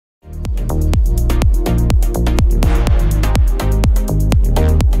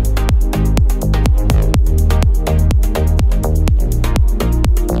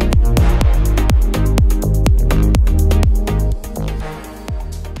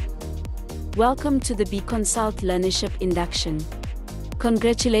Welcome to the B-Consult Learnership Induction.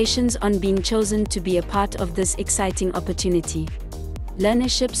 Congratulations on being chosen to be a part of this exciting opportunity.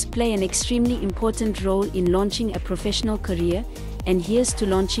 Learnerships play an extremely important role in launching a professional career, and here's to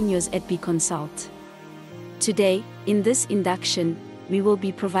launching yours at B-Consult. Today, in this induction, we will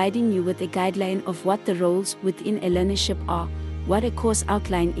be providing you with a guideline of what the roles within a learnership are, what a course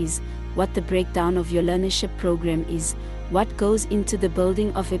outline is, what the breakdown of your learnership program is, what goes into the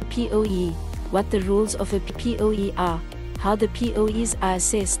building of a POE, what the rules of a POE are, how the POEs are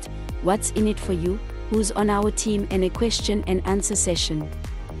assessed, what's in it for you, who's on our team, and a question and answer session.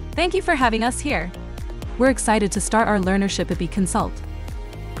 Thank you for having us here. We're excited to start our learnership at B-Consult.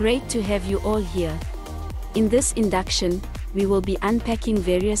 Great to have you all here. In this induction, we will be unpacking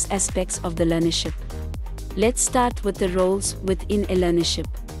various aspects of the learnership. Let's start with the roles within a learnership.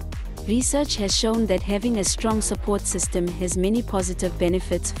 Research has shown that having a strong support system has many positive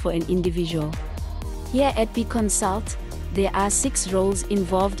benefits for an individual. Here at B-Consult, there are 6 roles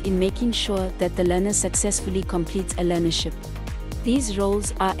involved in making sure that the learner successfully completes a learnership. These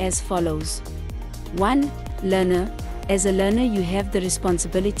roles are as follows. 1. Learner. As a learner, you have the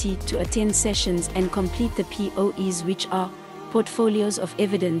responsibility to attend sessions and complete the POEs, which are portfolios of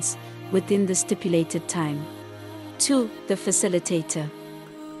evidence, within the stipulated time. 2. The facilitator.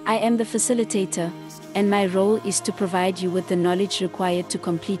 I am the facilitator, and my role is to provide you with the knowledge required to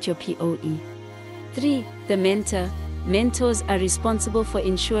complete your POE. 3. The mentor. Mentors are responsible for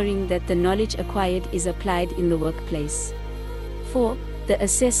ensuring that the knowledge acquired is applied in the workplace. 4. The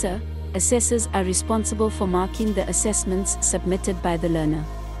assessor. Assessors are responsible for marking the assessments submitted by the learner.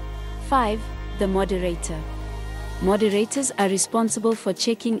 5. The moderator. Moderators are responsible for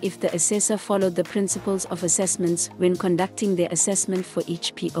checking if the assessor followed the principles of assessments when conducting their assessment for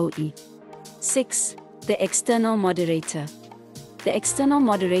each POE. 6. The external moderator. The external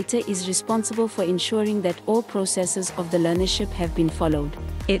moderator is responsible for ensuring that all processes of the learnership have been followed.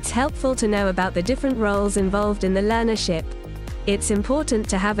 It's helpful to know about the different roles involved in the learnership. It's important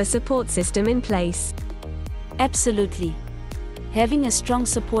to have a support system in place. Absolutely. Having a strong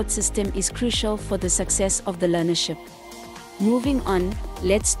support system is crucial for the success of the learnership. Moving on,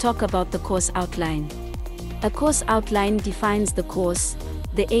 let's talk about the course outline. A course outline defines the course,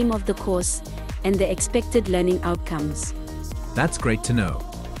 the aim of the course, and the expected learning outcomes. That's great to know.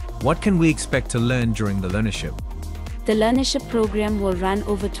 What can we expect to learn during the learnership? The learnership program will run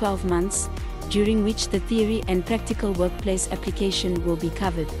over 12 months, during which the theory and practical workplace application will be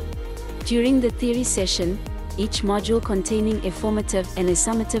covered. During the theory session, each module containing a formative and a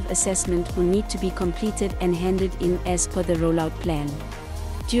summative assessment will need to be completed and handed in as per the rollout plan.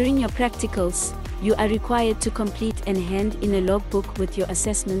 During your practicals, you are required to complete and hand in a logbook with your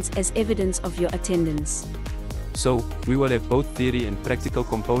assessments as evidence of your attendance. So, we will have both theory and practical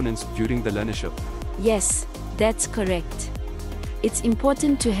components during the learnership. Yes, that's correct. It's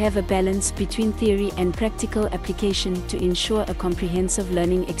important to have a balance between theory and practical application to ensure a comprehensive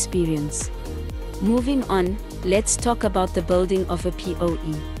learning experience. Moving on, let's talk about the building of a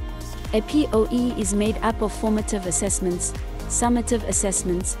POE. A POE is made up of formative assessments, summative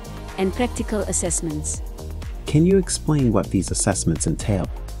assessments, and practical assessments. Can you explain what these assessments entail?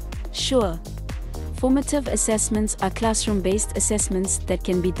 Sure. Formative assessments are classroom-based assessments that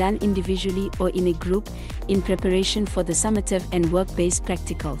can be done individually or in a group in preparation for the summative and work-based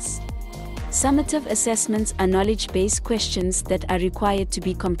practicals. Summative assessments are knowledge-based questions that are required to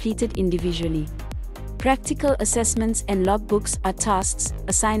be completed individually. Practical assessments and logbooks are tasks,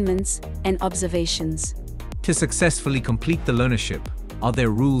 assignments, and observations. To successfully complete the learnership, are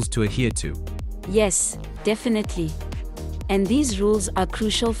there rules to adhere to? Yes, definitely. And these rules are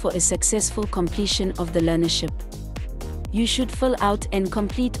crucial for a successful completion of the learnership. You should fill out and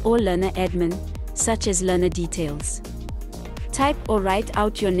complete all learner admin, such as learner details. Type or write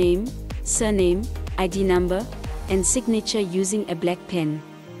out your name, surname, ID number, and signature using a black pen.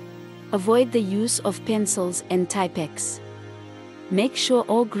 Avoid the use of pencils and Type-X. Make sure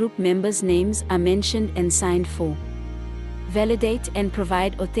all group members' names are mentioned and signed for. Validate and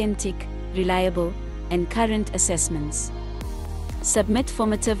provide authentic, reliable, and current assessments. Submit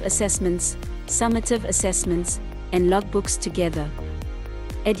formative assessments, summative assessments, and logbooks together.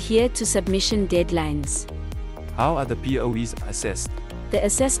 Adhere to submission deadlines. How are the POEs assessed? The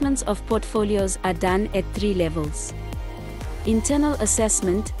assessments of portfolios are done at 3 levels. Internal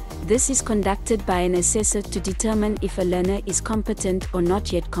assessment. This is conducted by an assessor to determine if a learner is competent or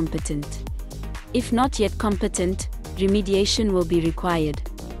not yet competent. If not yet competent, remediation will be required.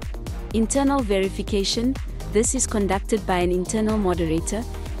 Internal verification. This is conducted by an internal moderator,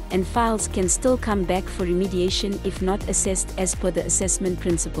 and files can still come back for remediation if not assessed as per the assessment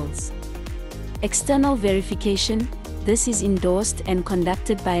principles. External verification. This is endorsed and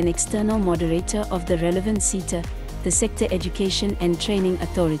conducted by an external moderator of the relevant sector, the Sector Education and Training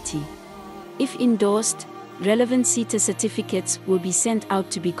Authority. If endorsed, relevant sector certificates will be sent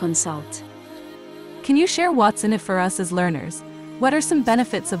out to be consulted. Can you share what's in it for us as learners? What are some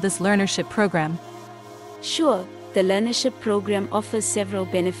benefits of this learnership program? Sure, the learnership program offers several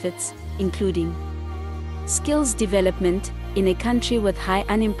benefits, including skills development. In a country with high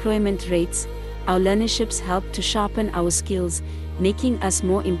unemployment rates, our learnerships help to sharpen our skills, making us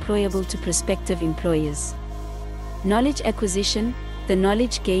more employable to prospective employers. Knowledge acquisition. The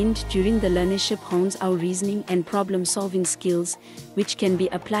knowledge gained during the learnership hones our reasoning and problem-solving skills, which can be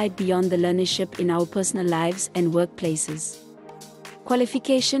applied beyond the learnership in our personal lives and workplaces.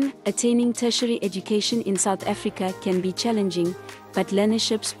 Qualification. Attaining tertiary education in South Africa can be challenging, but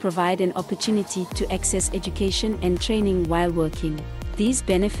learnerships provide an opportunity to access education and training while working. These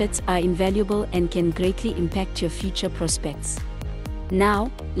benefits are invaluable and can greatly impact your future prospects. Now,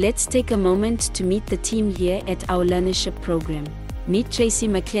 let's take a moment to meet the team here at our learnership program. Meet Tracy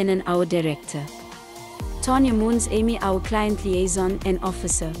McLennan, our director. Tanya Moons Amy, our client liaison and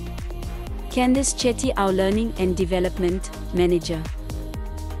officer. Candice Chetty, our learning and development manager.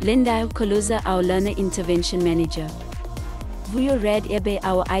 Linda Koluza, our learner intervention manager. Vuyo Red Ebe,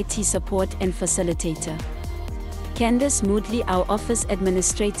 our IT support and facilitator. Candice Moodley, our office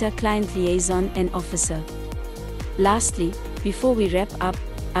administrator, client liaison and officer. Lastly, before we wrap up,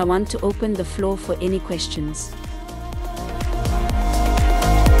 I want to open the floor for any questions.